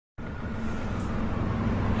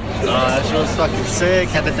fucking sick.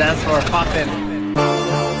 Had the dance floor popping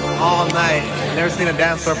all night. Never seen a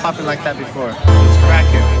dance floor popping like that before. It was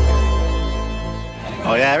cracking.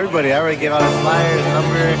 Oh yeah, everybody. I already gave out his flyers,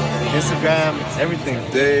 number, Instagram, everything.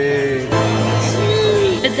 Fideliz.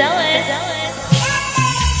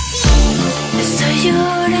 Estoy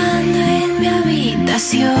llorando en mi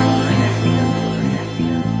habitación.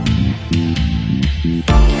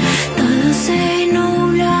 Todo se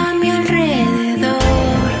nubla a mi alrededor.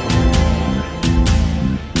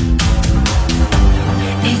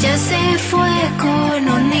 Ella se fue con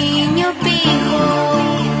un niño pijo.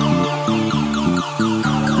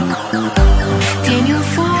 Tiene un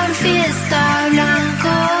Ford Fiesta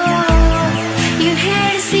blanco y un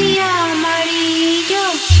jersey amarillo.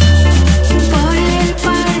 Por el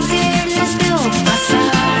parque les veo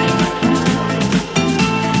pasar.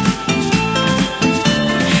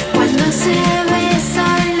 Cuando se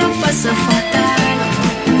besan lo paso fatal.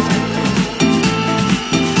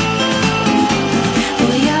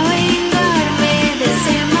 Voy a vengarme de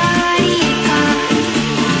ese marica.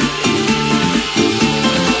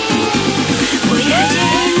 Voy a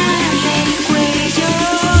llenarle el cuello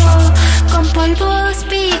con polvos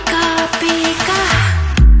pica pica.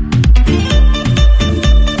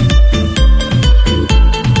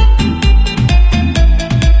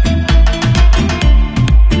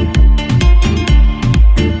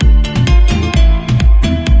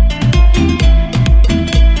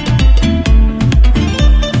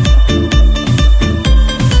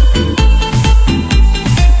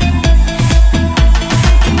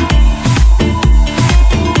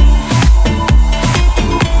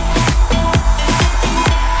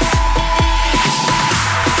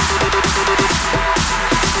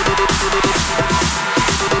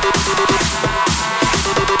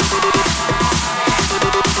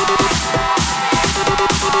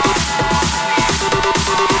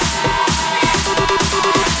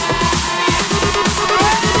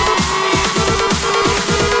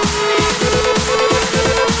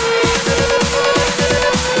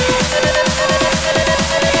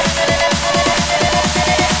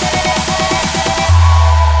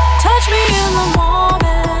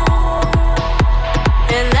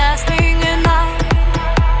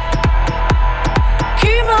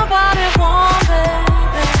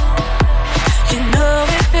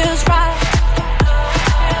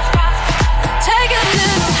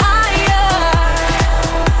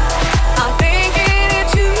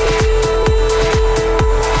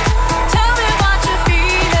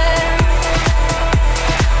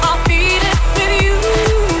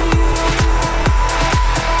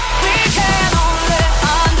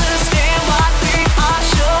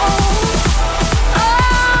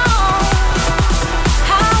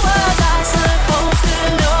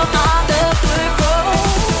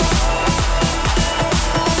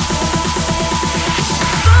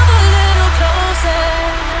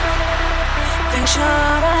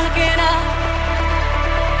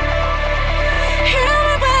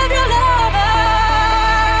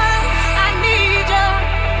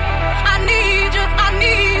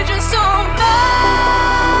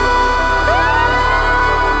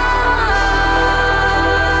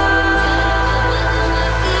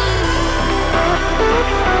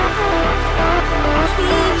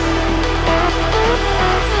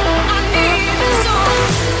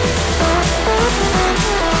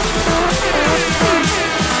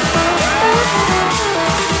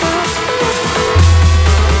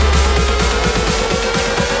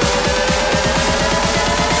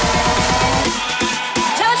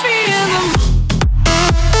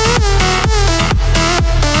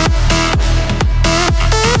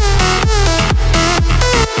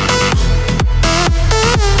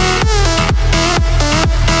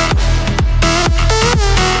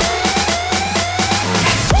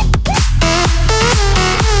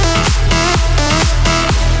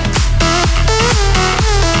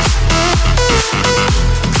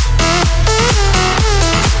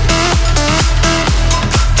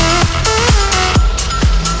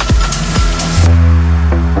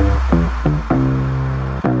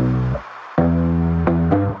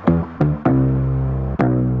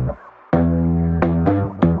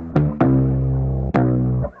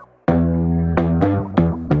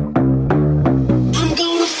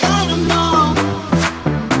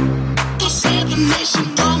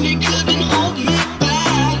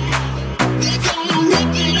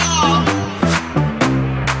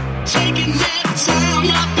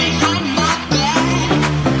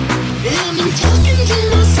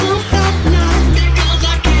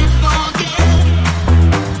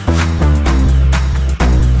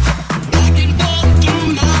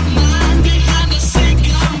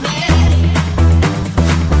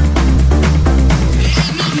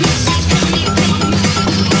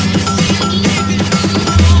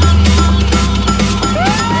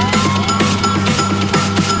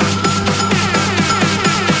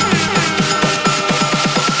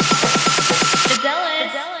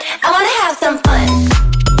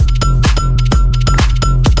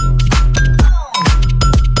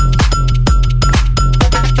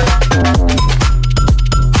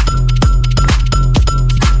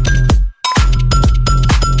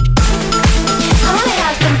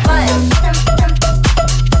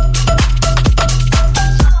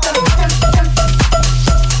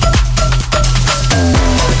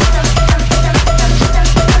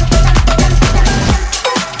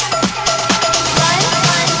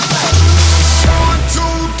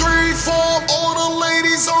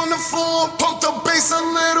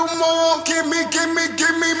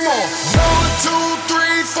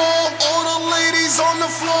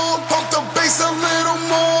 more. Pump the bass a little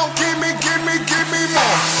more. Give me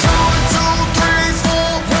more. 1, 2, 3,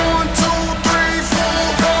 4. 1, 2, 3,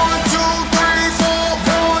 4. 1, 2, 3,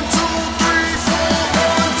 4. 1, 2, 3, 4.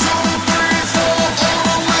 1, 2, 3, 4. All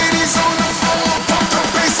the ladies on the floor. Pump the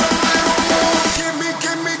bass a little more. Give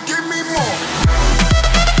me more.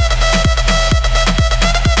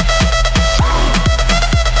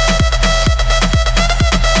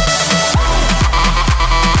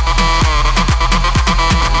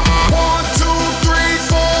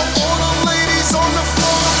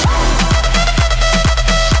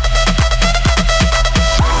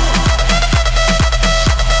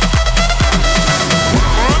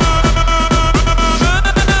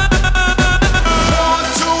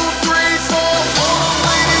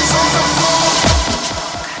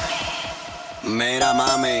 Mira,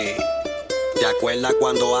 mami, ¿te acuerdas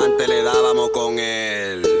cuando antes le dábamos con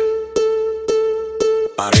el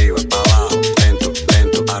pa' arriba, pa' abajo, lento,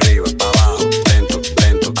 lento, arriba, pa' abajo, lento,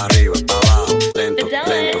 lento, arriba, pa' abajo, lento,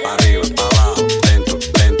 lento, arriba, pa' abajo, lento,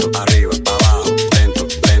 lento, arriba, pa' abajo, lento,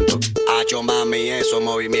 lento. Hacho, mami, esos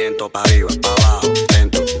movimientos pa' arriba, pa' abajo,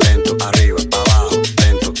 lento, lento, arriba, pa' abajo,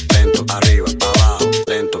 lento, lento, arriba, pa' abajo,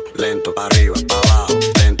 lento, lento, arriba, pa' abajo,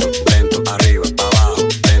 lento, lento, arriba, pa' abajo,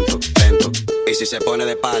 lento, lento. Y si se pone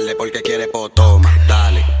de espalda porque quiere, pues toma,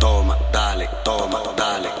 dale, toma, dale, toma,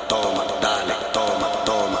 dale, toma, dale, toma,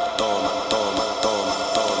 toma, toma, toma, toma,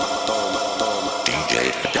 toma, toma, toma.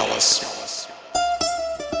 DJ Fideliz.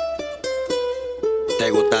 ¿Te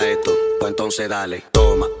gusta esto? Pues entonces dale,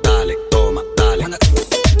 toma, dale, toma, dale.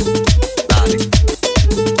 Dale.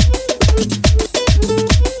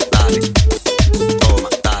 Dale. Toma,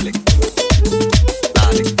 dale.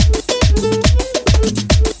 Dale.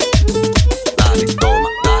 Dale, toma,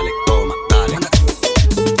 dale, toma, dale.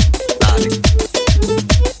 Dale.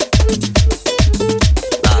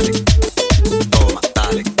 Dale. Toma,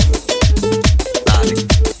 dale. Dale.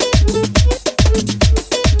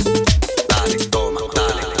 Dale, toma,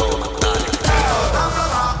 dale, toma, dale.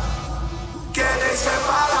 Quiere irse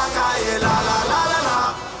pa' la calle, la la la la la.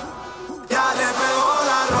 Ya le pegó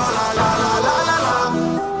la rola, la la la la la.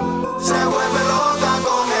 Se vuelve loca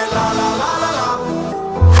con el la la la la la.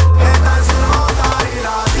 Está en su nota y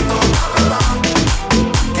la digo la la la.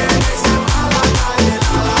 Quiere irse pa' la calle,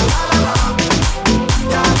 la la la la la.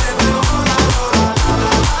 Ya le pegó la rola, la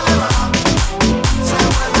la la la la. Se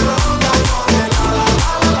vuelve loca con el la la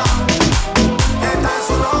la la la. Está en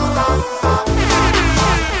su nota.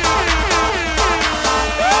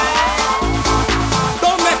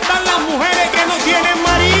 ¿Dónde están las mujeres que no tienen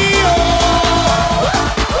marido?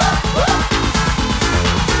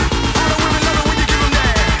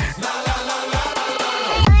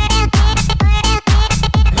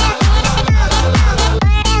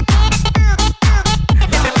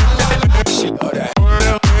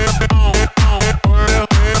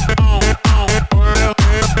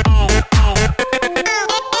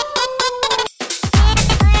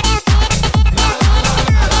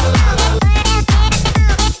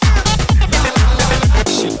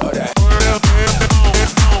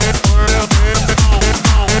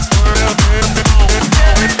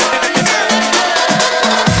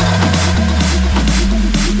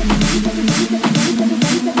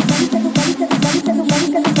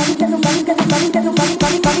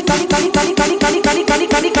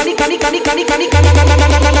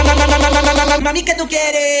 Mami, ¿qué tú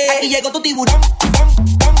quieres? Aquí llegó tu tiburón.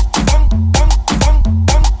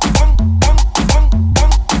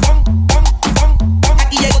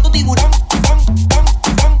 Aquí llegó tu tiburón.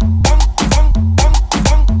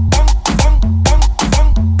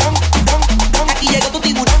 Aquí llegó tu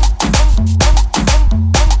tiburón.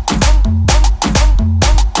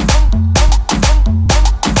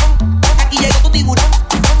 Aquí llegó tu tiburón.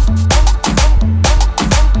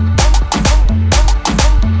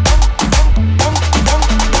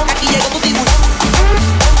 Aquí llegó tu tiburón.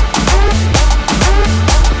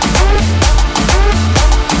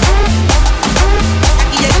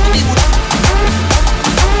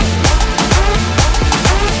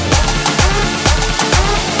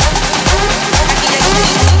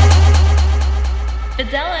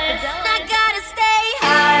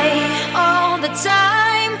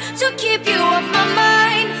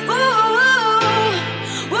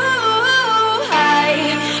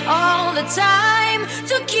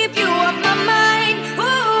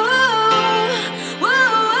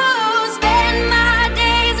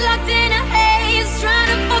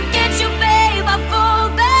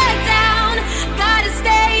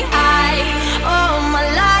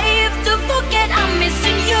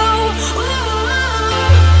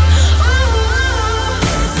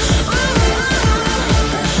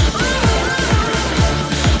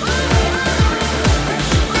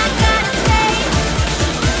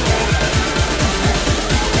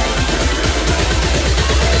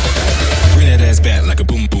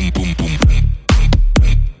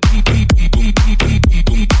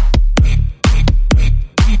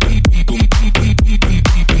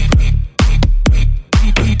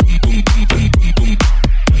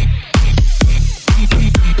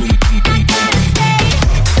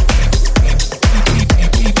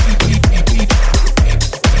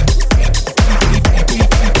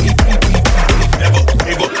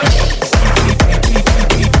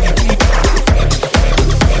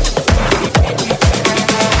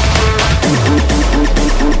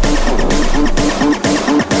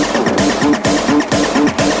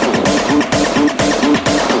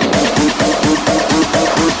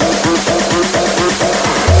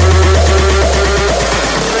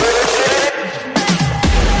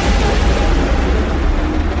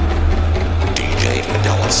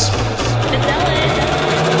 Fideliz.